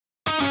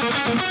This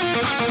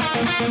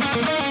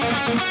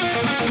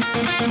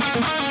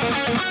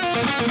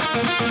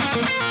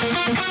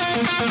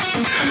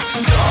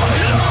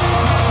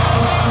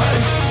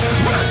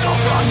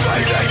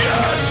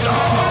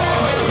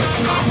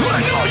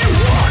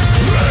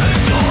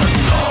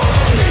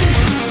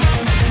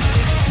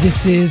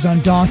is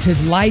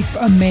Undaunted Life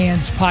a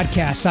Man's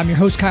podcast. I'm your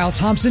host, Kyle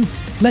Thompson.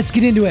 Let's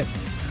get into it.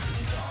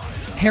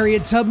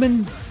 Harriet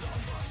Tubman,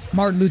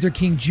 Martin Luther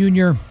King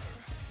Jr.,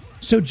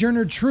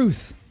 Sojourner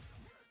Truth,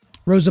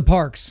 Rosa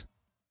Parks,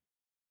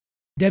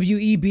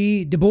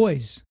 W.E.B. Du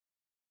Bois,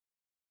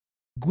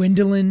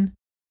 Gwendolyn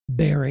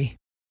Berry.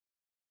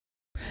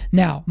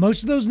 Now,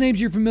 most of those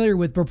names you're familiar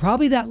with, but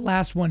probably that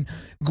last one,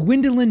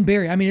 Gwendolyn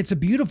Berry. I mean, it's a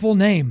beautiful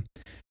name,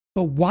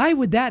 but why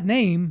would that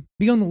name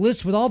be on the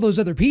list with all those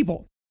other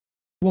people?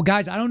 Well,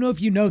 guys, I don't know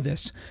if you know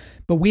this,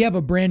 but we have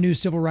a brand new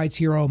civil rights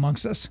hero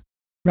amongst us.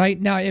 Right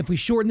now, if we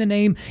shorten the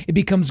name, it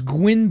becomes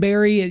Gwen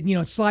Berry.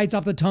 It slides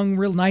off the tongue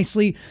real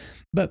nicely.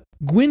 But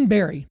Gwen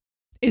Berry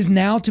is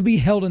now to be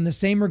held in the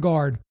same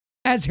regard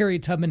as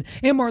Harriet Tubman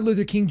and Martin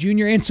Luther King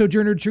Jr. and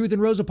Sojourner Truth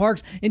and Rosa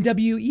Parks and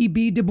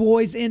W.E.B. Du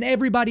Bois and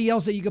everybody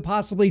else that you could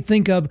possibly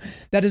think of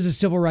that is a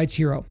civil rights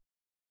hero.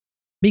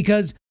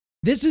 Because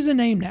this is a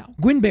name now.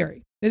 Gwen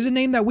Berry is a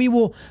name that we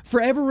will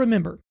forever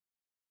remember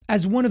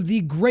as one of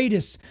the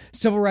greatest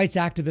civil rights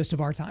activists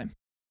of our time.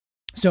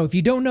 So if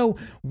you don't know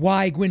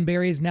why Gwen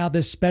Berry is now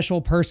this special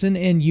person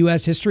in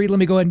U.S. history, let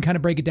me go ahead and kind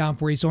of break it down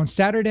for you. So on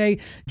Saturday,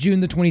 June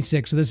the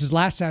 26th, so this is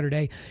last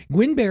Saturday,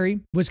 Gwen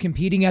Berry was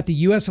competing at the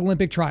U.S.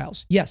 Olympic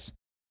trials. Yes,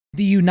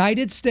 the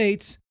United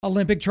States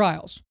Olympic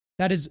trials.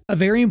 That is a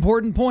very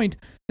important point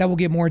that we'll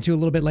get more into a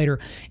little bit later.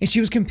 And she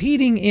was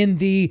competing in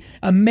the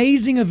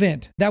amazing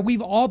event that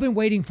we've all been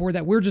waiting for,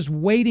 that we're just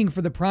waiting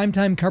for the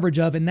primetime coverage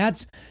of, and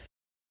that's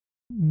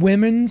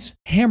women's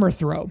hammer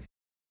throw.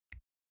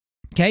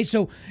 Okay,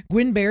 so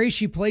Gwen Berry,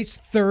 she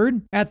placed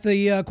third at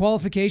the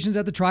qualifications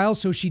at the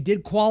trials, so she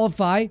did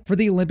qualify for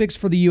the Olympics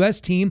for the U.S.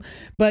 team,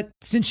 but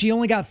since she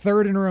only got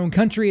third in her own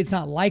country, it's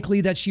not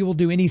likely that she will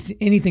do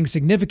anything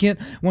significant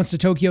once the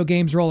Tokyo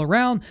Games roll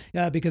around,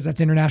 because that's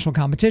international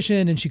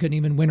competition, and she couldn't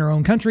even win her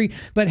own country.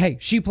 But hey,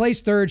 she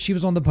placed third, she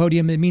was on the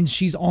podium, it means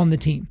she's on the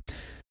team.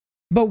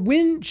 But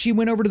when she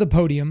went over to the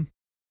podium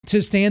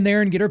to stand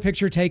there and get her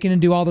picture taken and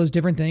do all those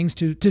different things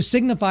to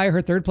signify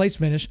her third place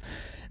finish,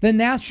 the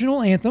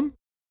national anthem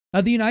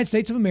of the United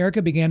States of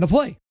America began to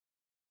play.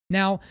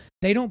 Now,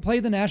 they don't play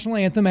the national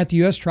anthem at the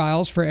U.S.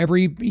 trials for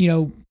every,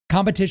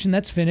 competition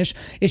that's finished.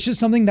 It's just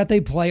something that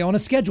they play on a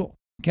schedule.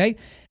 Okay.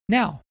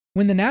 Now,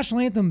 when the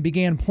national anthem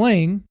began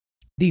playing,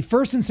 the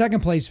first and second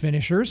place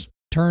finishers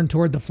turned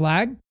toward the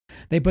flag.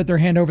 They put their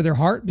hand over their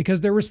heart because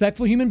they're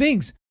respectful human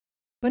beings,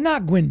 but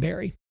not Gwen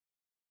Berry.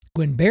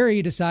 Gwen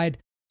Berry decided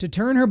to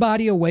turn her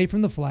body away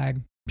from the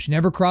flag. She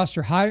never crossed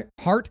her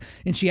heart,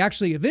 and she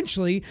actually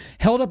eventually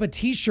held up a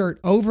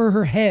t-shirt over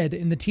her head,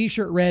 and the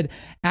t-shirt read,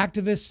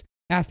 "Activist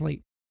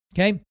Athlete."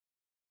 Okay?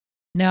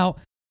 Now,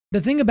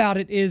 the thing about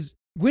it is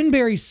Gwen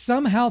Berry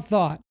somehow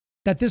thought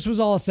that this was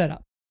all a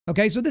setup.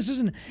 Okay? So this is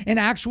an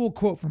actual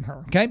quote from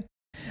her. Okay?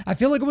 I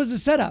feel like it was a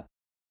setup.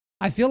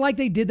 I feel like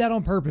they did that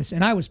on purpose,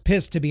 and I was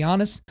pissed, to be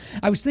honest.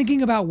 I was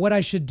thinking about what I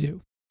should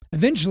do.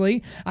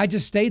 Eventually, I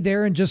just stayed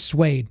there and just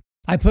swayed.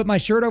 I put my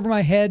shirt over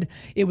my head.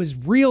 It was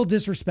real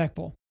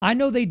disrespectful. I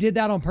know they did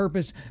that on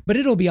purpose, but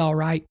it'll be all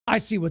right. I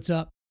see what's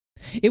up.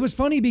 It was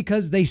funny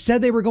because they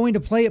said they were going to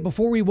play it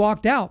before we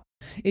walked out.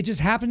 It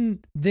just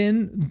happened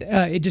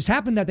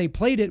that they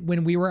played it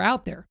when we were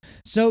out there.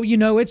 So,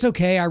 it's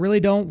okay. I really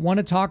don't want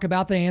to talk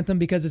about the anthem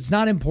because it's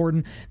not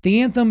important.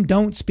 The anthem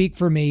don't speak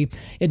for me.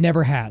 It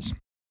never has.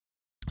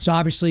 So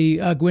obviously,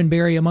 Gwen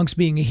Berry, amongst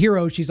being a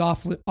hero, she's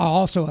also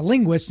a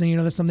linguist,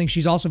 and that's something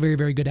she's also very,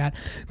 very good at.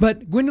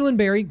 But Gwen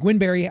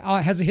Berry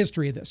has a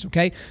history of this,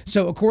 okay?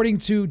 So according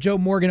to Joe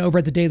Morgan over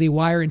at the Daily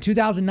Wire, in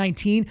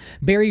 2019,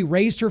 Berry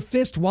raised her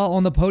fist while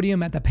on the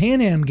podium at the Pan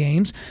Am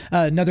Games,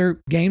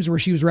 another games where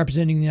she was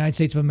representing the United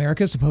States of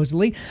America,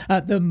 supposedly.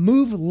 The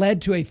move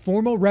led to a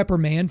formal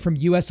reprimand from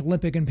U.S.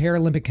 Olympic and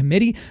Paralympic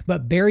Committee,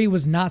 but Berry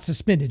was not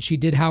suspended. She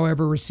did,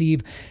 however,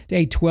 receive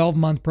a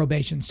 12-month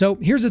probation. So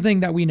here's the thing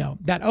that we know.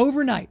 That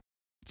overnight,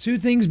 two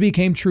things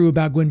became true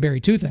about Gwen Berry.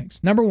 Two things.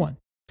 Number one,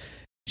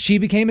 she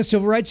became a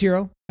civil rights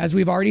hero, as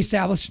we've already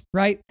established,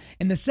 right?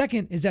 And the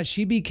second is that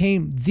she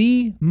became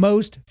the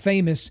most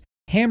famous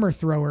hammer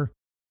thrower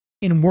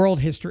in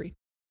world history.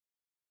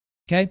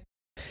 Okay?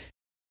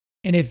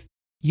 And if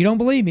you don't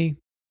believe me,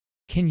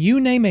 can you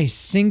name a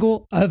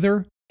single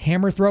other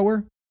hammer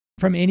thrower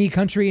from any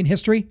country in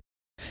history?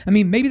 I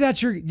mean, maybe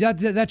that's your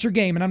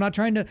game, and I'm not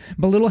trying to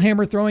belittle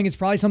hammer throwing. It's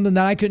probably something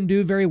that I couldn't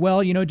do very well.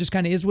 It just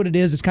kind of is what it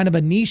is. It's kind of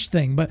a niche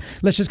thing, but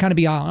let's just kind of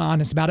be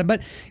honest about it.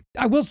 But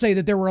I will say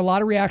that there were a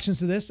lot of reactions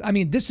to this. I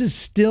mean, this is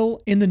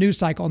still in the news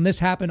cycle, and this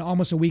happened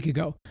almost a week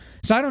ago.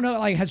 So I don't know,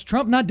 has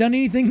Trump not done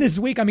anything this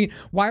week? I mean,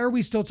 why are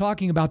we still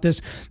talking about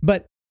this?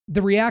 But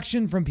the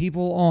reaction from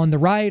people on the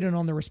right and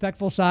on the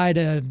respectful side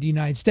of the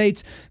United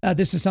States,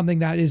 this is something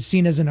that is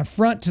seen as an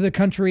affront to the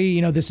country.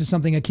 You know, this is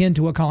something akin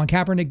to what Colin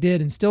Kaepernick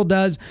did and still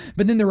does.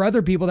 But then there are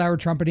other people that were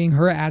trumpeting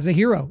her as a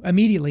hero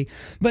immediately.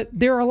 But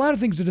there are a lot of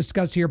things to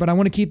discuss here, but I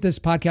want to keep this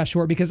podcast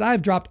short because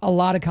I've dropped a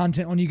lot of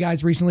content on you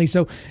guys recently.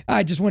 So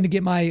I just wanted to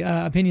get my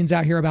opinions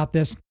out here about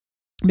this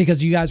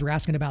because you guys were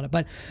asking about it.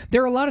 But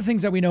there are a lot of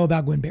things that we know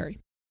about Gwen Berry.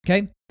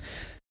 Okay.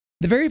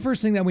 The very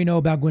first thing that we know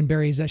about Gwen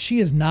Berry is that she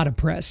is not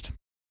oppressed.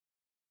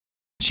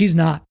 She's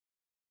not.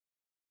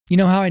 You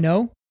know how I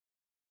know?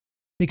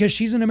 Because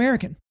she's an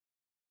American.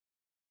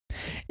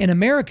 And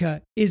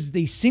America is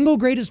the single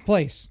greatest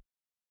place,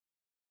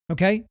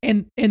 okay?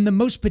 And the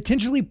most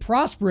potentially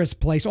prosperous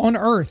place on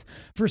earth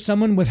for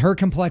someone with her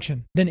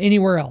complexion than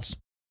anywhere else,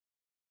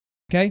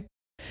 okay?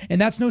 And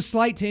that's no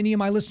slight to any of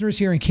my listeners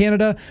here in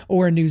Canada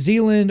or in New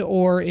Zealand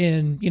or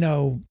in,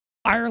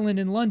 Ireland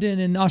and London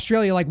and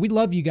Australia. Like, we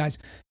love you guys,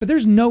 but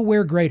there's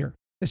nowhere greater,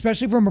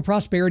 especially from a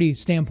prosperity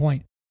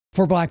standpoint,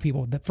 for Black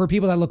people, for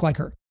people that look like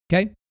her,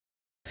 okay?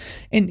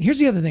 And here's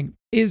the other thing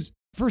is,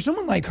 for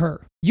someone like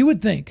her, you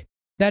would think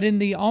that in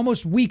the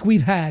almost week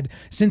we've had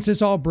since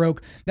this all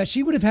broke, that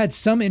she would have had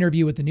some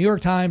interview with the New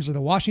York Times or the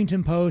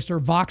Washington Post or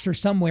Vox or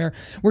somewhere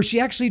where she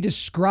actually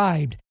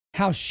described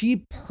how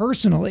she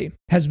personally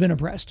has been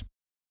oppressed,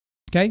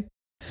 okay?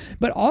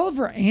 But all of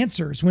her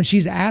answers when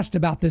she's asked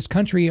about this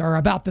country are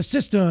about the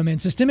system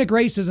and systemic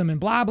racism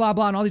and blah, blah,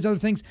 blah, and all these other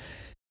things.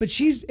 But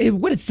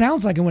what it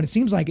sounds like and what it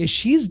seems like is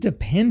she's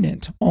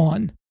dependent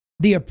on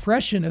the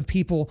oppression of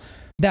people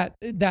that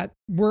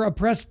were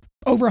oppressed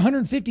over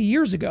 150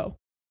 years ago,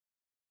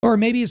 or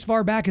maybe as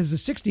far back as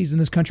the 60s in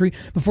this country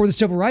before the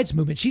civil rights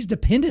movement. She's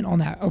dependent on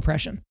that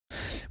oppression,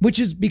 which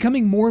is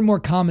becoming more and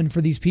more common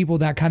for these people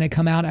that kind of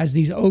come out as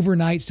these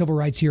overnight civil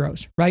rights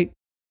heroes, right?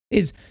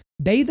 Is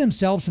they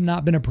themselves have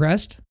not been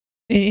oppressed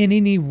in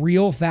any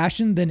real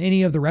fashion than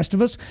any of the rest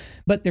of us,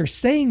 but they're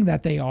saying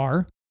that they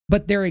are.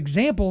 But their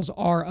examples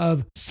are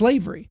of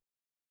slavery.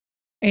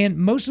 And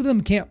most of them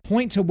can't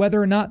point to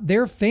whether or not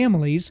their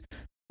families,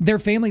 their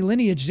family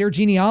lineage, their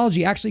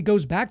genealogy actually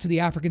goes back to the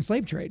African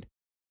slave trade.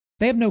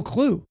 They have no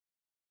clue.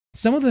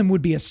 Some of them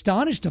would be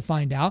astonished to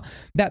find out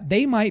that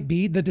they might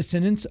be the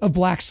descendants of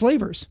Black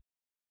slavers,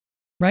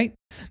 right?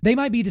 They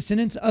might be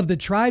descendants of the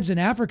tribes in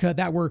Africa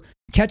that were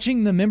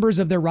catching the members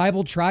of their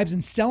rival tribes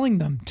and selling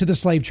them to the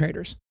slave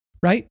traders,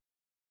 right?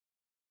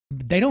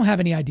 They don't have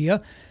any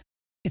idea.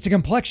 It's a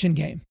complexion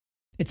game.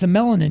 It's a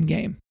melanin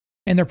game,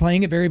 and they're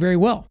playing it very, very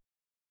well.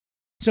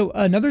 So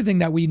another thing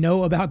that we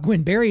know about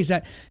Gwen Berry is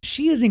that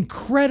she is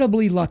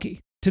incredibly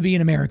lucky to be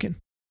an American,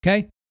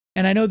 okay?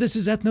 And I know this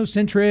is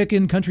ethnocentric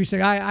and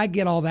country-centric. I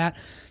get all that,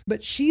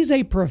 but she's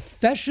a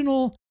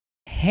professional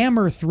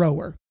hammer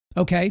thrower,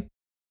 okay?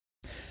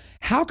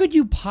 How could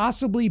you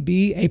possibly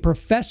be a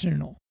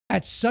professional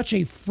at such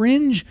a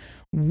fringe,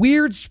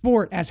 weird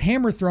sport as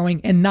hammer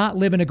throwing and not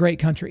live in a great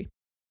country?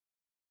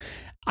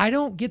 I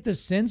don't get the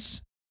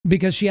sense,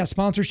 because she has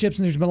sponsorships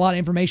and there's been a lot of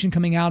information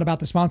coming out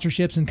about the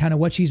sponsorships and kind of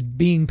what she's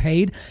being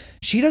paid.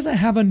 She doesn't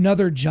have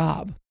another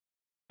job.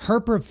 Her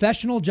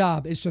professional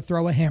job is to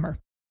throw a hammer,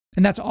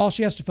 and that's all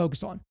she has to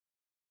focus on.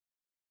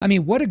 I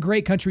mean, what a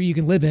great country you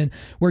can live in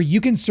where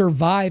you can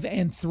survive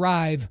and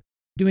thrive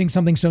doing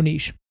something so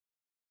niche.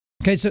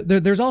 Okay, so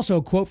there's also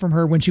a quote from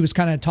her when she was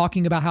kind of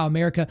talking about how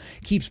America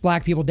keeps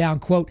Black people down.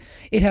 Quote,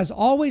 "It has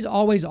always,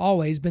 always,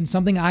 always been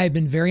something I have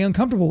been very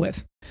uncomfortable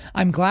with.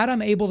 I'm glad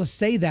I'm able to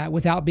say that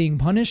without being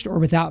punished or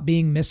without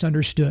being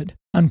misunderstood."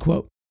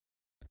 Unquote.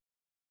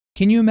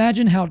 Can you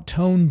imagine how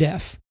tone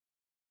deaf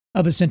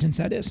of a sentence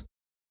that is?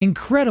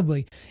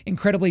 Incredibly,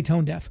 incredibly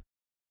tone deaf.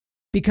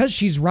 Because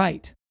she's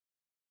right.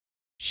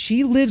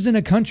 She lives in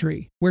a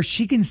country where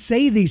she can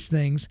say these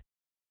things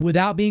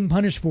without being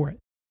punished for it.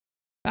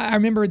 I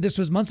remember this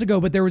was months ago,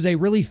 but there was a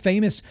really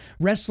famous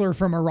wrestler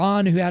from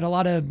Iran who had a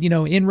lot of,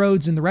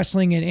 inroads in the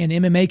wrestling and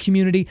MMA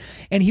community.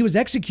 And he was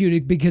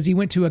executed because he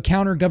went to a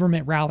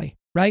counter-government rally,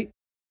 right?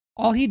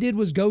 All he did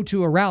was go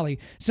to a rally,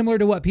 similar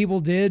to what people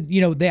did,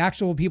 the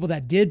actual people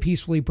that did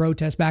peacefully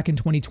protest back in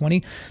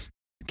 2020.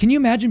 Can you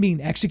imagine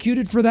being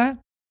executed for that?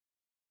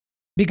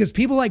 Because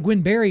people like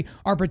Gwen Berry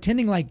are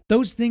pretending like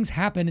those things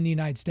happen in the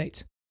United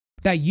States,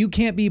 that you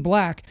can't be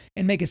Black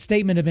and make a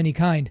statement of any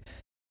kind.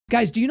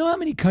 Guys, do you know how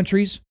many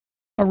countries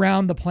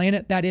around the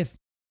planet that if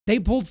they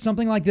pulled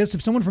something like this,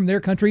 if someone from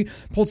their country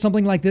pulled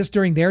something like this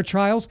during their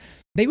trials,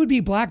 they would be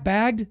black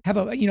bagged, have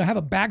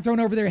a bag thrown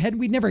over their head, and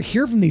we'd never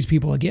hear from these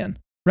people again,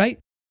 right?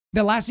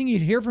 The last thing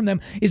you'd hear from them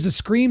is the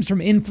screams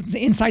from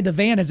inside the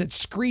van as it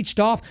screeched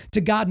off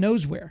to God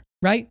knows where,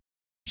 right?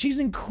 She's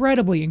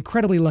incredibly,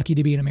 incredibly lucky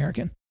to be an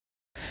American.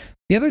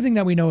 The other thing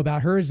that we know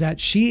about her is that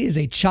she is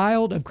a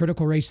child of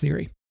critical race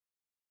theory.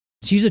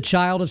 She's a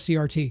child of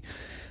CRT.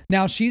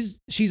 Now, she's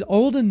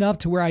old enough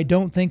to where I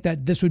don't think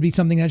that this would be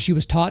something that she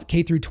was taught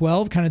K through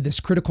 12, kind of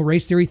this critical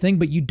race theory thing,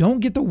 but you don't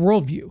get the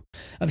worldview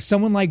of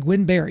someone like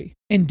Gwen Berry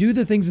and do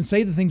the things and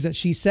say the things that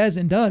she says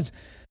and does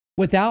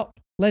without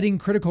letting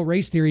critical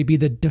race theory be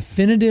the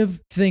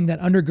definitive thing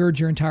that undergirds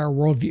your entire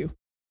worldview.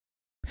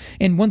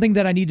 And one thing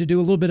that I need to do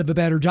a little bit of a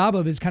better job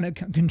of is kind of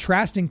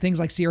contrasting things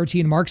like CRT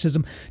and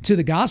Marxism to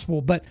the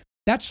gospel. But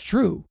that's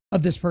true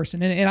of this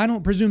person. And I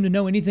don't presume to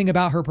know anything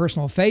about her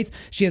personal faith.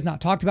 She has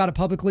not talked about it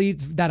publicly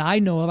that I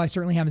know of. I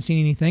certainly haven't seen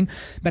anything.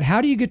 But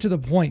how do you get to the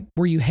point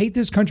where you hate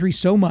this country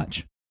so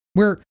much,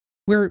 where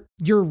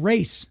your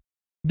race,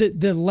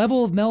 the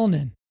level of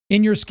melanin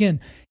in your skin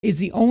is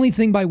the only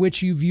thing by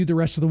which you view the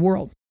rest of the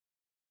world?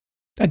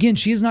 Again,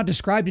 she has not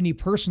described any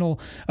personal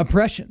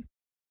oppression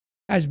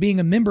as being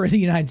a member of the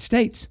United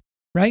States,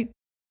 right?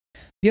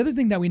 The other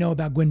thing that we know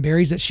about Gwen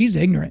Berry is that she's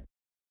ignorant.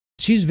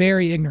 She's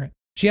very ignorant.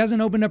 She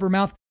hasn't opened up her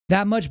mouth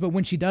that much, but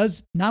when she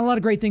does, not a lot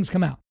of great things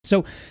come out.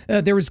 So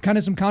there was kind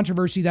of some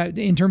controversy that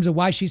in terms of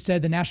why she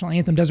said the national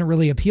anthem doesn't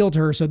really appeal to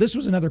her. So this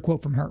was another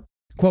quote from her.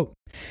 Quote,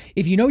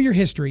 "If you know your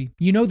history,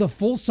 you know the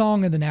full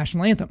song of the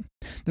national anthem.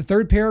 The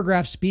third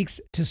paragraph speaks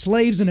to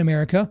slaves in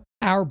America,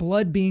 our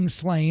blood being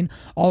slain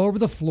all over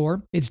the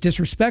floor. It's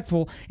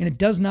disrespectful, and it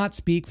does not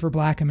speak for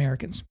Black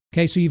Americans."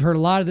 Okay, so you've heard a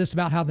lot of this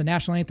about how the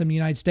national anthem in the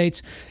United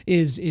States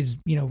is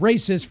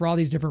racist for all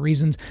these different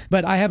reasons.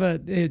 But I have a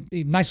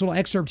nice little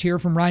excerpt here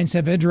from Ryan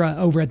Saavedra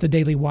over at the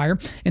Daily Wire,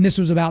 and this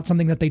was about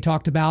something that they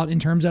talked about in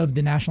terms of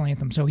the national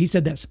anthem. So he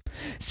said this: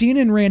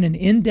 CNN ran an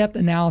in-depth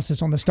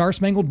analysis on the Star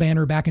Spangled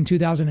Banner back in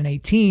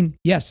 2018.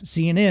 Yes,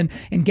 CNN,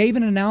 and gave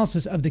an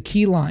analysis of the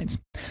key lines.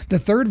 The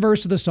third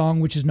verse of the song,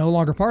 which is no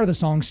longer part of the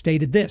song,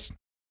 stated this: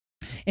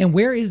 "And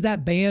where is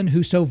that band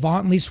who so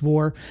vauntly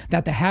swore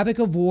that the havoc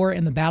of war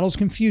and the battle's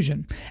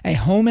confusion, a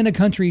home and a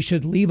country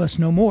should leave us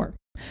no more?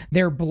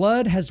 Their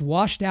blood has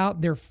washed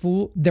out their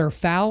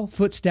foul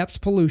footsteps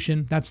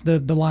pollution." That's the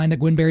line that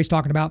Gwen Berry's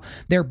talking about.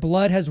 "Their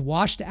blood has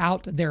washed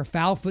out their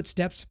foul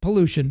footsteps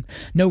pollution.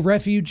 No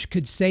refuge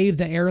could save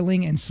the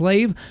erring and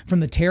slave from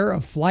the terror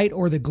of flight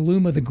or the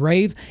gloom of the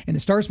grave. And the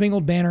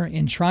Star-Spangled Banner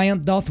in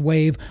triumph doth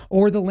wave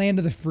o'er the land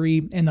of the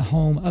free and the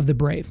home of the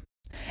brave."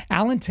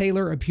 Alan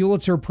Taylor, a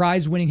Pulitzer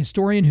Prize-winning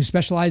historian who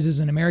specializes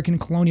in American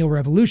colonial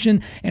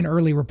revolution and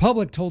early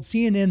republic, told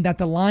CNN that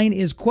the line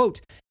is,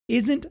 quote,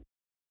 "isn't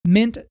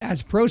meant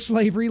as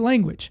pro-slavery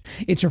language.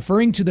 It's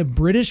referring to the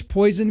British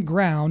poisoned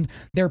ground,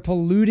 their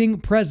polluting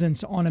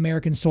presence on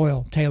American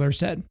soil," Taylor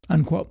said,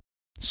 unquote.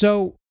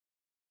 So,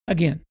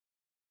 again,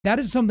 that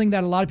is something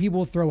that a lot of people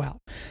will throw out.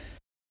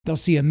 They'll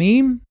see a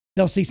meme,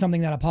 they'll see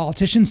something that a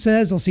politician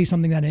says, they'll see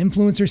something that an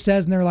influencer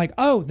says, and they're like,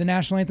 oh, the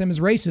national anthem is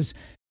racist,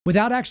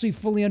 without actually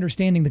fully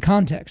understanding the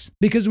context.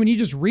 Because when you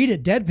just read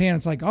it deadpan,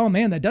 it's like, oh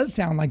man, that does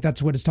sound like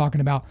that's what it's talking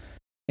about.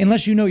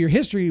 Unless you know your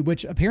history,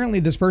 which apparently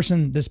this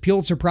person, this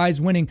Pulitzer Prize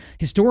winning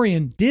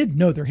historian, did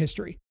know their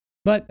history.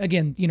 But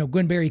again,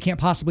 Gwen Berry can't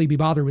possibly be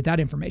bothered with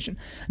that information.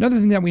 Another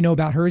thing that we know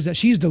about her is that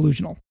she's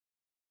delusional.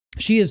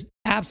 She is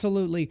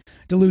absolutely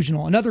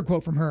delusional. Another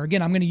quote from her.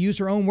 Again, I'm going to use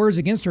her own words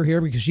against her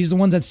here because she's the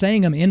one that's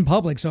saying them in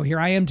public. So here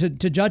I am to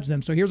judge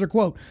them. So here's her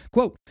quote.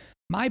 Quote,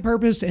 "My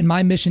purpose and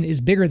my mission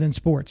is bigger than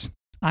sports.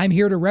 I'm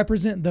here to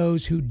represent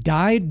those who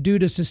died due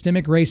to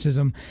systemic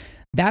racism.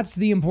 That's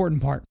the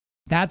important part.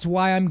 That's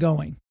why I'm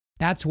going.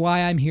 That's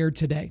why I'm here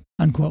today,"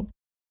 unquote.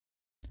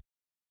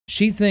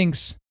 She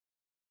thinks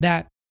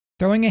that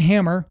throwing a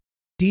hammer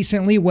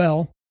decently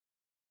well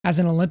as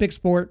an Olympic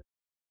sport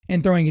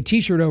and throwing a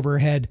t-shirt over her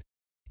head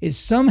is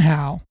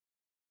somehow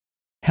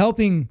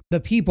helping the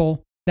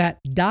people that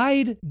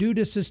died due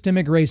to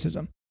systemic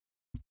racism.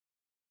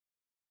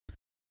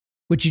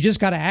 Which you just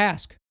got to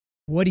ask,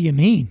 what do you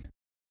mean?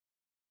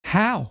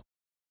 How?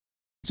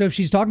 So if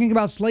she's talking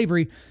about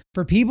slavery,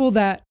 for people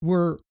that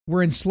were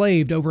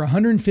enslaved over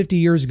 150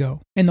 years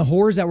ago and the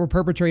horrors that were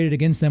perpetrated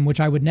against them, which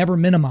I would never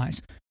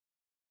minimize,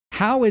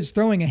 how is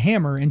throwing a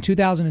hammer in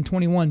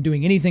 2021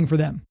 doing anything for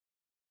them?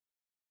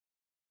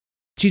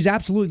 She's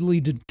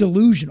absolutely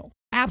delusional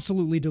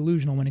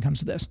when it comes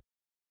to this.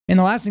 And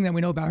the last thing that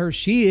we know about her,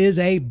 she is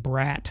a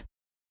brat.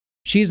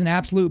 She's an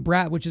absolute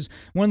brat, which is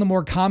one of the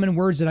more common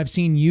words that I've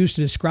seen used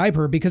to describe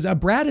her, because a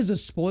brat is a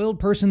spoiled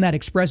person that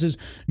expresses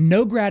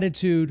no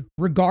gratitude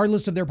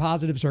regardless of their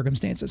positive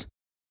circumstances.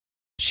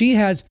 She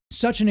has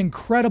such an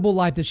incredible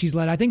life that she's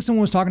led. I think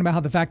someone was talking about how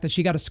the fact that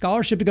she got a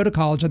scholarship to go to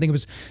college, I think it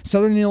was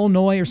Southern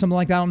Illinois or something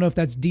like that. I don't know if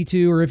that's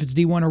D2 or if it's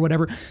D1 or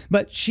whatever,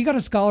 but she got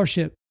a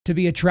scholarship to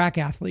be a track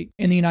athlete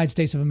in the United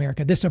States of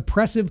America, this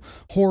oppressive,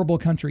 horrible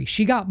country.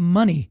 She got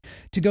money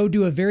to go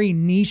do a very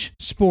niche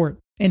sport,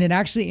 and it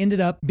actually ended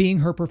up being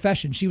her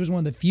profession. She was one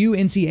of the few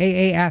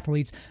NCAA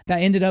athletes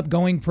that ended up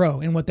going pro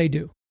in what they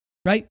do,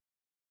 right?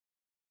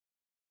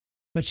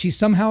 But she's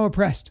somehow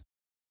oppressed.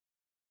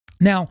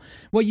 Now,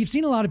 what you've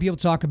seen a lot of people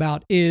talk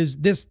about is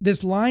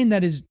this line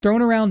that is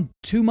thrown around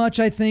too much,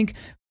 I think,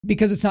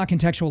 because it's not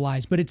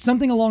contextualized, but it's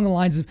something along the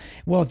lines of,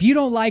 well, if you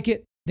don't like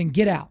it, then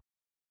get out.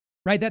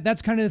 Right?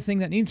 That's kind of the thing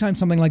that anytime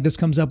something like this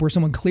comes up where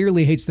someone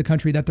clearly hates the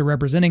country that they're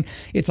representing,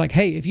 it's like,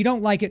 hey, if you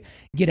don't like it,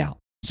 get out.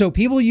 So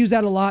people use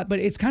that a lot, but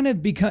it's kind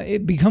of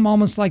become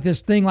almost like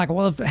this thing like,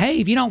 well,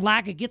 if you don't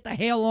like it, get the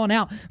hell on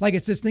out. Like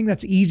it's this thing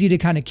that's easy to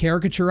kind of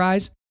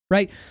caricaturize,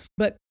 right?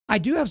 But I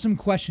do have some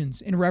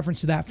questions in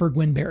reference to that for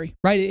Gwen Berry,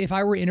 right? If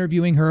I were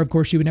interviewing her, of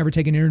course, she would never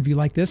take an interview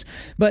like this.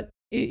 But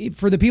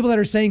for the people that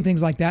are saying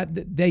things like that,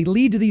 they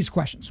lead to these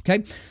questions.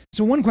 Okay.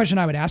 So one question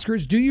I would ask her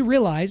is, do you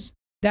realize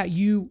that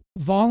you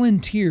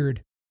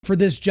volunteered for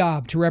this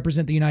job to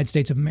represent the United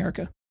States of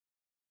America?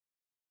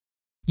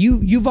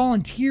 You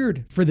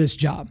volunteered for this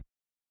job.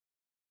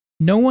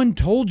 No one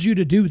told you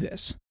to do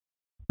this,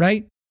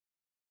 right?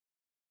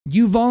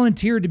 You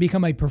volunteered to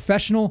become a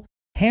professional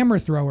hammer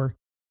thrower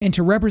and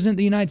to represent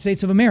the United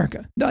States of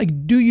America.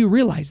 Like, do you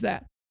realize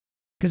that?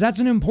 Because that's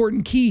an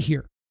important key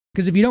here.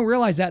 Because if you don't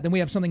realize that, then we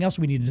have something else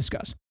we need to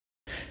discuss.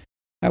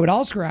 I would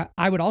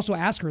also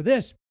ask her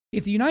this: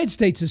 if the United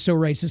States is so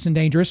racist and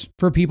dangerous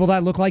for people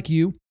that look like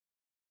you,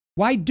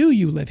 why do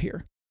you live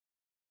here?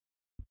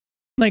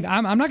 Like,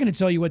 I'm not going to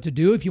tell you what to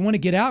do. If you want to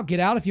get out, get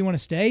out. If you want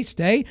to stay,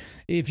 stay.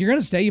 If you're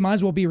going to stay, you might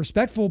as well be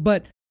respectful.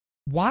 But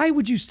why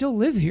would you still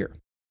live here?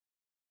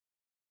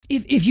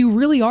 If you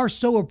really are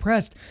so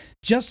oppressed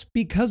just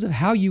because of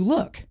how you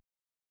look,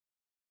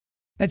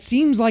 that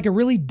seems like a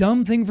really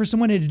dumb thing for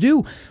someone to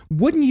do.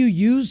 Wouldn't you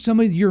use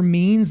some of your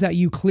means that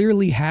you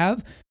clearly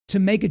have to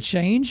make a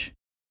change?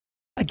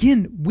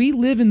 Again, we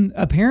live in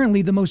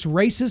apparently the most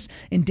racist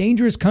and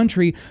dangerous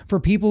country for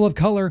people of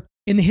color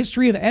in the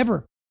history of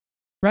ever,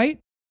 right?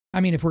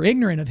 I mean, if we're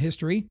ignorant of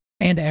history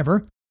and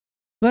ever,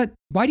 but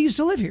why do you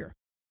still live here?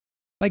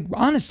 Like,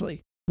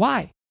 honestly,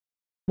 why?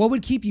 What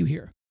would keep you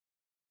here?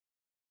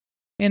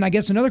 And I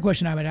guess another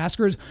question I would ask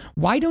her is,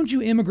 why don't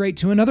you immigrate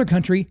to another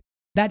country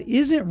that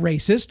isn't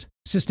racist,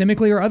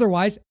 systemically or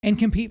otherwise, and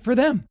compete for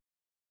them?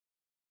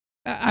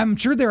 I'm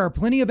sure there are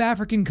plenty of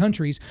African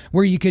countries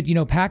where you could,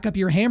 pack up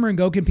your hammer and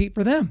go compete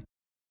for them.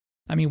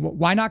 I mean,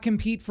 why not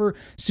compete for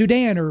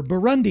Sudan or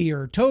Burundi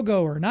or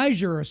Togo or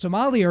Niger or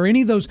Somalia or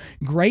any of those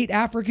great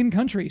African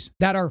countries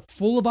that are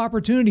full of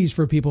opportunities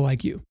for people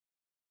like you,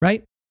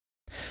 right?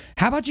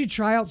 How about you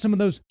try out some of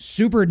those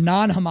super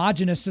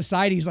non-homogenous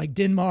societies like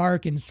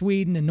Denmark and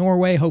Sweden and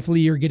Norway?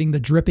 Hopefully you're getting the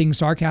dripping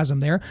sarcasm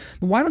there.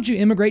 But why don't you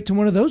immigrate to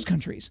one of those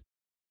countries?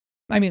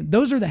 I mean,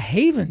 those are the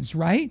havens,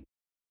 right?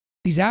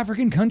 These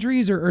African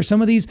countries or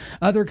some of these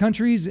other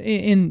countries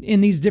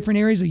in these different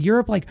areas of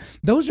Europe, like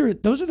those are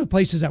the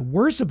places that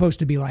we're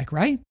supposed to be like,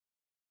 right?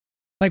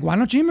 Like, why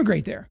don't you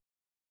immigrate there?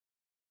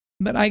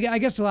 But I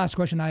guess the last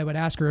question I would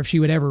ask her, if she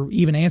would ever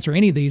even answer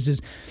any of these,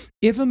 is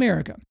if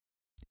America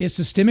is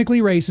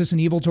systemically racist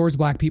and evil towards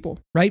black people,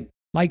 right?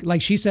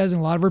 Like she says, and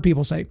a lot of her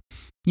people say,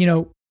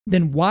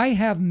 then why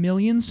have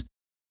millions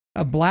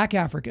of black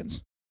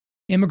Africans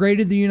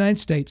immigrated to the United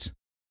States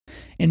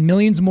and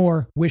millions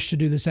more wish to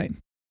do the same?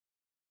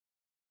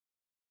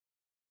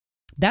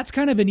 That's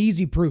kind of an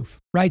easy proof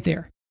right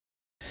there.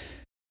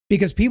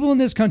 Because people in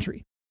this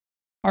country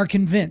are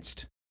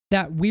convinced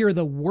that we are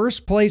the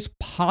worst place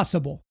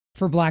possible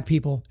for black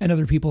people and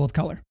other people of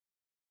color.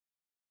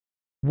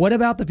 What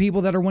about the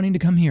people that are wanting to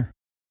come here?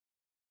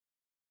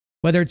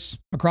 Whether it's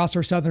across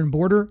our southern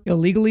border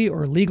illegally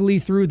or legally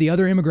through the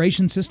other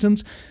immigration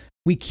systems,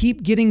 we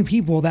keep getting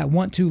people that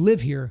want to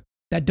live here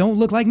that don't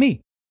look like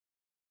me.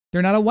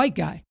 They're not a white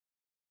guy.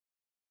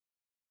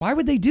 Why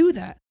would they do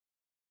that?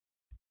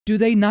 Do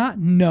they not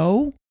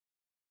know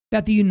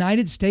that the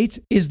United States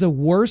is the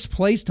worst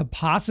place to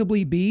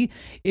possibly be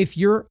if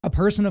you're a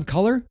person of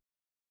color?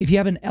 If you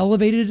have an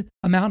elevated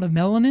amount of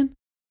melanin?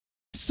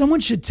 Someone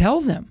should tell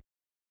them,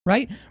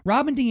 right?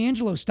 Robin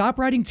DiAngelo, stop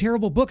writing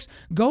terrible books.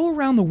 Go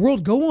around the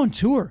world. Go on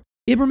tour.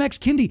 Ibram X.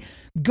 Kendi,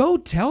 go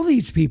tell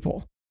these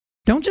people.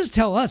 Don't just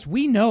tell us.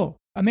 We know.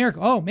 America.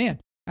 Oh,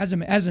 man, as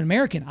an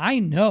American, I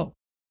know.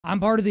 I'm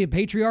part of the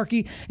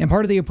patriarchy and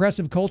part of the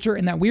oppressive culture,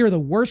 and that we are the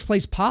worst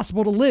place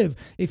possible to live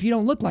if you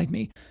don't look like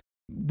me.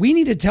 We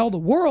need to tell the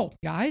world,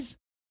 guys.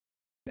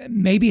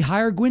 Maybe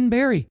hire Gwen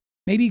Berry.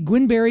 Maybe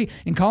Gwen Berry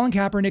and Colin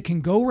Kaepernick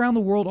can go around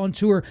the world on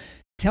tour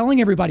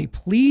telling everybody,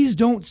 please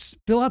don't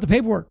fill out the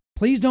paperwork.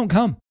 Please don't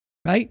come,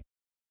 right?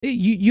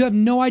 You have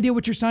no idea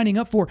what you're signing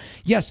up for.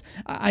 Yes,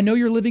 I know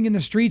you're living in the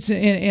streets,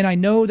 and I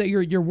know that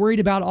you're worried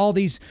about all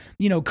these,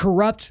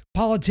 corrupt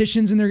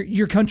politicians in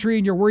your country,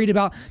 and you're worried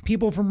about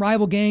people from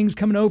rival gangs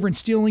coming over and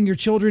stealing your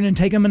children and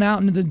taking them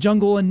out into the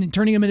jungle and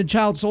turning them into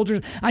child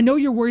soldiers. I know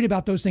you're worried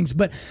about those things,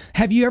 but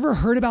have you ever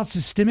heard about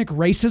systemic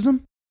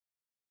racism?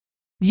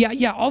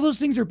 Yeah, all those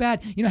things are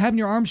bad. Having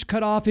your arms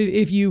cut off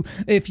if you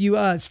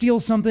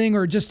steal something,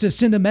 or just to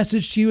send a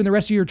message to you and the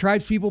rest of your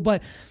tribes people.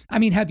 But I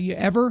mean, have you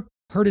ever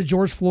heard of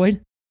George Floyd?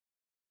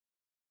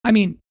 I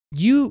mean,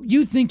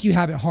 you think you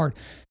have it hard.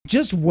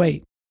 Just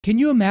wait. Can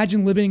you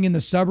imagine living in the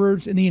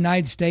suburbs in the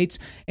United States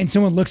and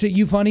someone looks at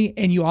you funny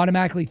and you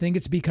automatically think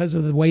it's because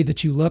of the way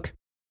that you look?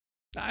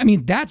 I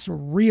mean, that's a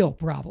real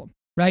problem,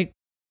 right?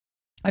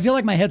 I feel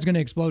like my head's going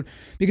to explode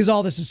because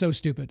all this is so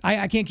stupid.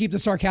 I can't keep the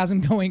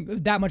sarcasm going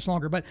that much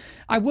longer, but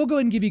I will go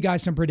ahead and give you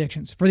guys some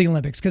predictions for the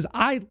Olympics, because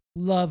I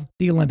love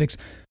the Olympics,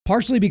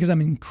 partially because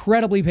I'm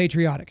incredibly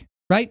patriotic,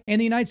 right?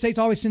 And the United States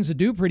always tends to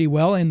do pretty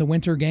well in the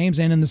winter games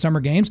and in the summer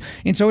games.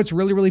 And so it's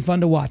really, really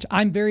fun to watch.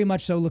 I'm very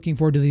much so looking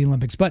forward to the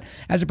Olympics. But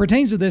as it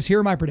pertains to this, here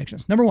are my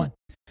predictions. Number one,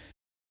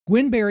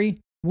 Gwen Berry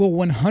will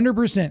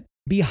 100%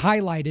 be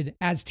highlighted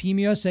as Team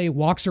USA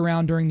walks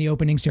around during the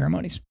opening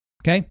ceremonies.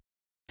 Okay.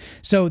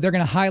 So they're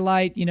going to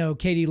highlight,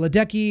 Katie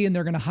Ledecky, and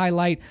they're going to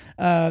highlight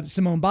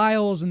Simone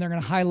Biles, and they're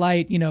going to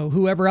highlight,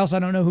 whoever else. I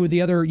don't know who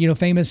the other,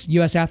 famous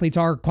U.S. athletes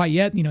are quite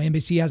yet.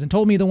 NBC hasn't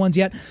told me the ones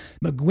yet,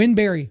 but Gwen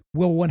Berry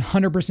will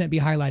 100% be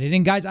highlighted.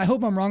 And guys, I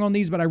hope I'm wrong on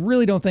these, but I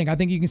really don't think. I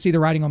think you can see the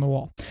writing on the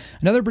wall.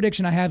 Another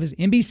prediction I have is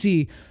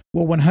NBC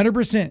will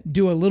 100%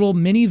 do a little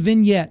mini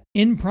vignette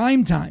in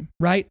prime time,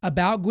 right,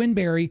 about Gwen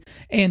Berry,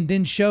 and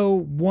then show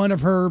one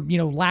of her,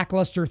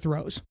 lackluster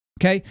throws.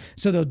 Okay,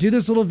 so they'll do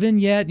this little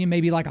vignette,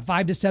 maybe like a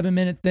 5 to 7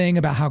 minute thing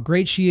about how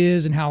great she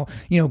is and how,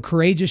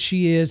 courageous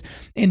she is.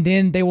 And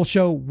then they will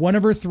show one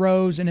of her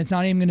throws, and it's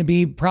not even going to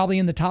be probably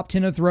in the top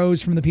 10 of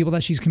throws from the people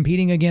that she's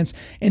competing against.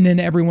 And then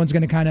everyone's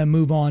going to kind of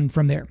move on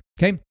from there.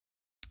 Okay.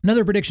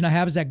 Another prediction I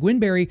have is that Gwen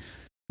Berry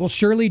will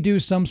surely do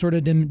some sort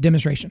of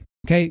demonstration.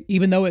 Okay.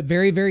 Even though it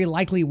very, very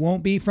likely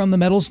won't be from the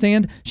medal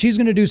stand, she's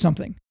going to do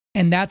something.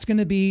 And that's going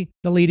to be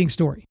the leading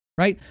story.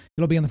 Right?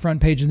 It'll be on the front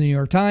page of the New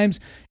York Times.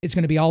 It's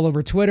going to be all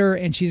over Twitter,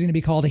 and she's going to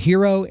be called a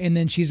hero. And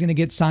then she's going to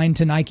get signed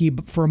to Nike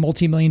for a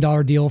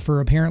multi-million-dollar deal for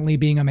apparently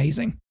being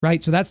amazing.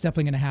 Right? So that's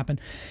definitely going to happen.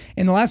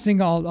 And the last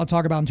thing I'll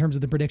talk about in terms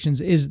of the predictions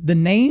is the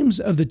names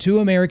of the 2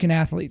 American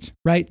athletes,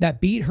 right,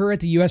 that beat her at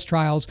the U.S.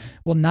 trials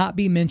will not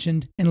be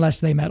mentioned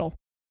unless they medal.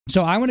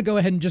 So I want to go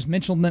ahead and just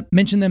mention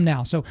them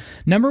now. So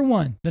the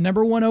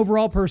number one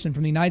overall person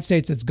from the United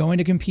States that's going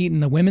to compete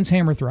in the women's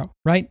hammer throw,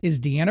 right, is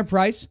Deanna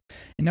Price.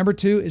 And number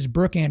 2 is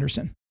Brooke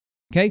Anderson.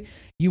 Okay.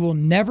 You will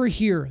never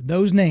hear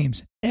those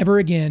names ever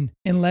again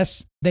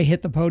unless they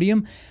hit the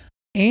podium.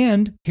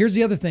 And here's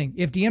the other thing.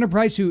 If Deanna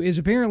Price, who is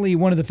apparently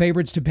one of the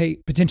favorites to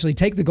potentially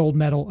take the gold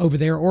medal over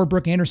there, or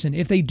Brooke Anderson,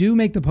 if they do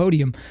make the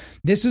podium,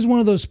 this is one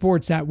of those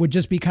sports that would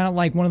just be kind of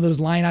like one of those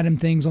line item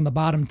things on the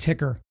bottom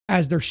ticker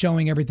as they're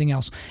showing everything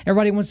else.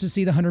 Everybody wants to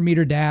see the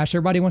 100-meter dash.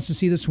 Everybody wants to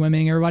see the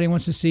swimming. Everybody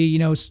wants to see,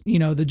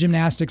 the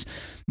gymnastics.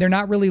 They're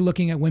not really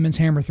looking at women's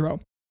hammer throw.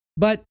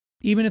 But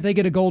even if they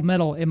get a gold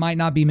medal, it might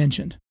not be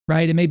mentioned,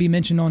 right? It may be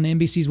mentioned on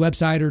NBC's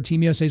website or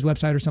Team USA's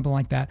website or something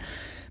like that.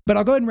 But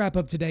I'll go ahead and wrap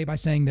up today by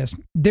saying this.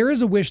 There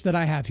is a wish that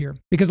I have here,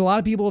 because a lot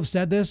of people have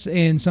said this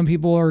and some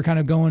people are kind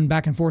of going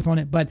back and forth on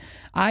it, but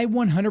I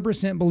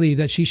 100% believe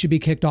that she should be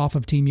kicked off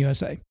of Team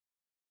USA.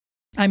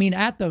 I mean,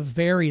 at the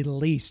very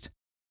least,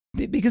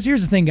 because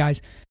here's the thing,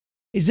 guys,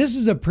 is this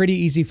is a pretty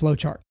easy flow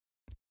chart.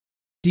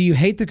 Do you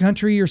hate the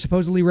country you're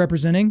supposedly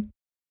representing?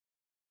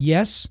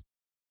 Yes.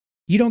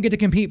 You don't get to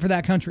compete for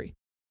that country.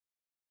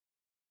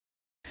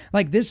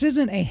 Like, this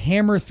isn't a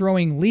hammer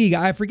throwing league.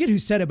 I forget who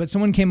said it, but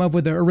someone came up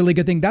with a really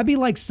good thing. That'd be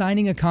like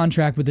signing a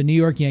contract with the New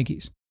York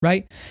Yankees,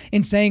 right?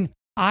 And saying,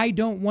 I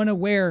don't want to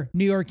wear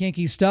New York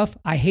Yankees stuff.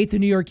 I hate the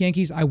New York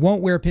Yankees. I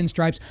won't wear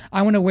pinstripes.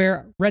 I want to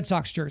wear Red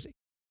Sox jersey,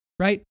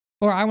 right?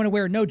 Or I want to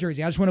wear no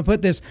jersey. I just want to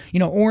put this,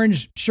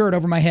 orange shirt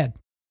over my head,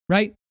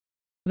 right?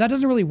 But that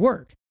doesn't really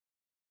work.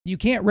 You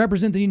can't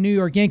represent the New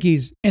York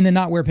Yankees and then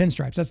not wear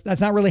pinstripes.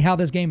 That's not really how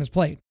this game is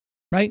played,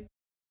 right?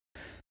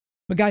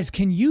 But guys,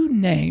 can you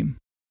name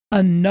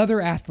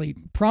another athlete,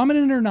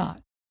 prominent or not,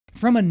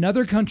 from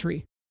another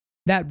country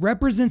that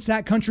represents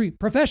that country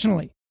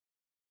professionally,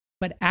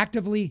 but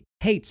actively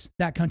hates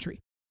that country?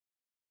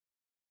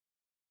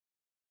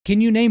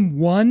 Can you name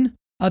one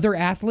other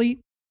athlete?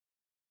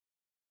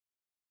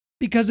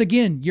 Because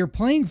again, you're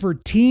playing for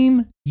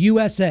Team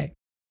USA.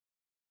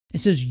 It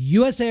says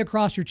USA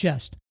across your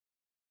chest.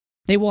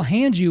 They will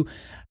hand you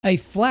a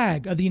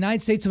flag of the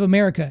United States of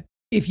America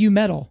if you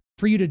medal,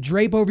 for you to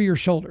drape over your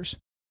shoulders,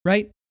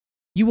 right?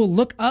 You will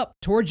look up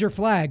towards your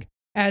flag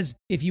as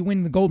if you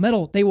win the gold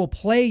medal, they will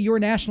play your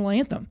national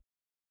anthem.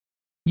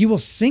 You will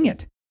sing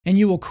it and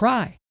you will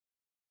cry,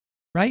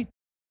 right?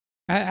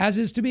 As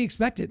is to be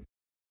expected.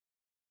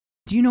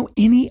 Do you know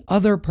any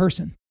other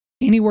person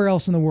anywhere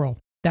else in the world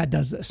that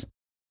does this?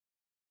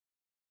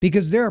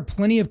 Because there are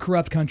plenty of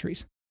corrupt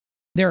countries.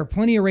 There are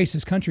plenty of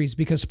racist countries,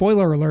 because,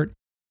 spoiler alert,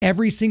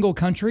 every single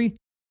country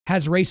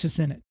has racists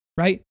in it,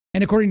 right?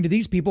 And according to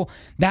these people,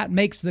 that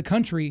makes the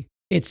country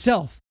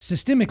itself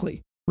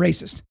systemically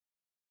racist.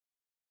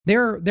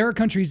 There are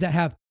countries that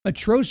have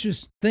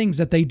atrocious things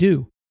that they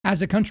do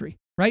as a country,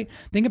 right?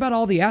 Think about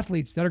all the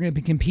athletes that are going to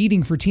be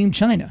competing for Team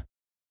China,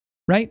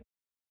 right?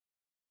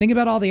 Think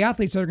about all the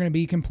athletes that are going to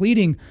be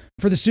competing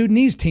for the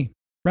Sudanese team,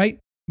 right?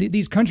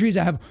 These countries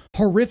that have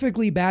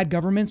horrifically bad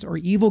governments or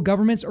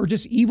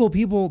just evil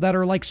people that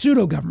are like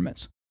pseudo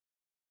governments,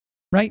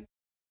 right?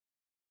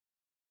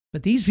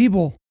 But these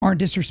people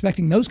aren't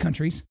disrespecting those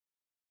countries.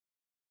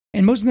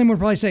 And most of them would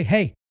probably say,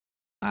 hey,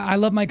 I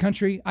love my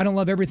country. I don't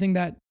love everything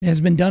that has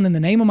been done in the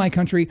name of my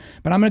country,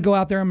 but I'm going to go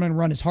out there. I'm going to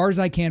run as hard as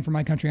I can for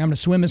my country. I'm going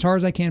to swim as hard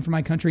as I can for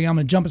my country. I'm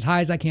going to jump as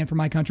high as I can for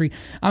my country.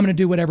 I'm going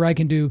to do whatever I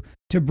can do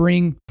to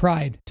bring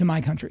pride to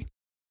my country.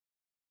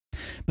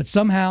 But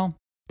somehow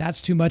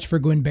that's too much for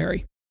Gwen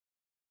Berry.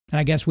 And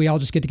I guess we all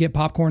just get to get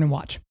popcorn and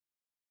watch.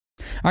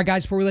 All right,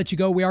 guys, before we let you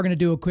go, we are going to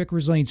do a quick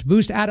resilience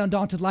boost at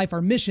Undaunted Life.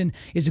 Our mission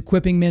is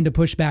equipping men to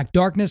push back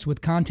darkness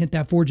with content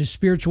that forges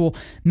spiritual,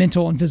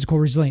 mental, and physical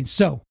resilience.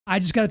 So I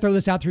just got to throw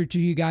this out there to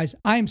you guys.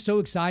 I am so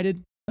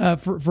excited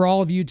for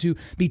all of you to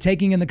be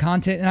taking in the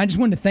content. And I just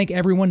wanted to thank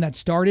everyone that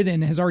started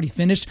and has already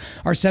finished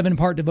our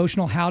 7-part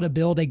devotional, How to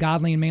Build a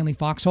Godly and Manly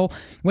Foxhole.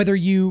 Whether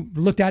you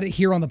looked at it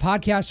here on the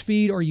podcast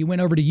feed or you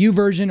went over to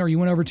YouVersion or you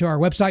went over to our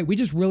website, we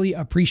just really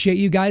appreciate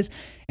you guys.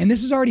 And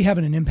this is already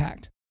having an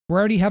impact. We're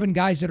already having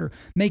guys that are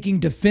making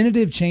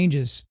definitive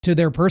changes to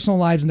their personal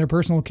lives and their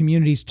personal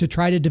communities to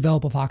try to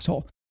develop a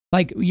foxhole.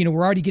 Like, we're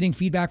already getting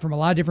feedback from a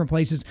lot of different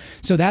places.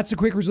 So that's a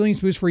quick resilience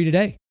boost for you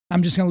today.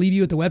 I'm just going to leave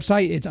you at the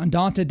website. It's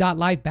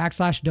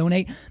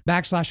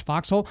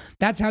undaunted.life/donate/foxhole.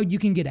 That's how you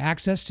can get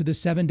access to the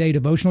 7-day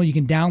devotional. You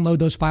can download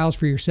those files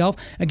for yourself.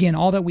 Again,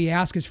 all that we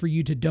ask is for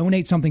you to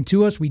donate something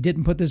to us. We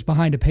didn't put this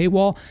behind a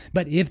paywall,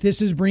 but if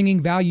this is bringing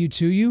value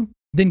to you,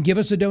 then give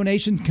us a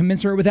donation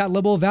commensurate with that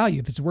level of value.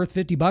 If it's worth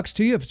 $50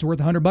 to you, if it's worth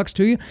 $100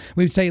 to you,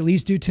 we would say at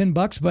least do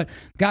 $10. But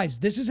guys,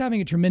 this is having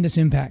a tremendous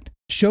impact.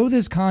 Show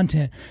this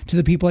content to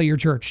the people at your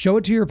church. Show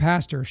it to your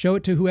pastor. Show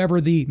it to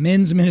whoever the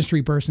men's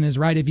ministry person is,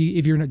 right? If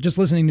you're just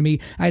listening to me,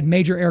 I had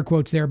major air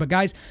quotes there. But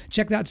guys,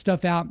 check that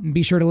stuff out and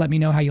be sure to let me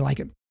know how you like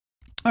it.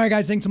 All right,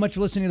 guys, thanks so much for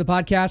listening to the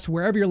podcast.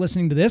 Wherever you're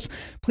listening to this,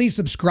 please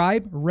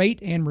subscribe,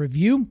 rate, and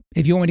review.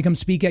 If you want me to come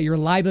speak at your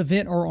live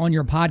event or on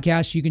your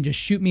podcast, you can just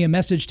shoot me a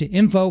message to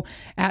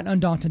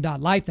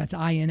info@undaunted.life. That's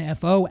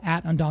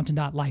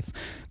info@undaunted.life.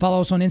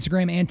 Follow us on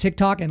Instagram and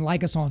TikTok and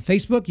like us on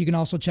Facebook. You can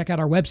also check out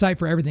our website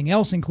for everything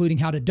else, including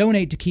how to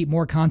donate to keep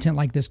more content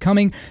like this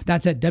coming.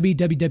 That's at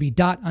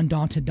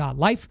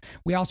www.undaunted.life.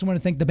 We also want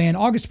to thank the band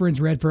August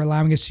Burns Red for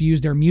allowing us to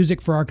use their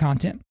music for our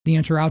content. The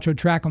intro-outro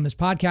track on this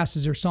podcast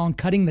is their song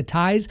Cutting the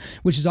Ties,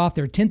 which is off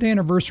their 10th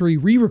anniversary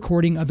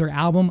re-recording of their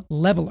album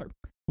Leveler.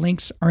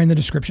 Links are in the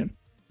description.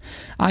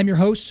 I'm your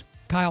host,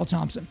 Kyle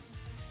Thompson.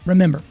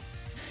 Remember,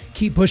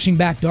 keep pushing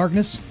back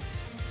darkness,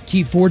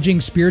 keep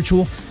forging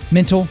spiritual,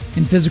 mental,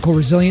 and physical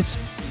resilience,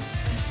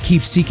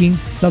 keep seeking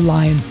the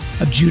Lion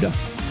of Judah.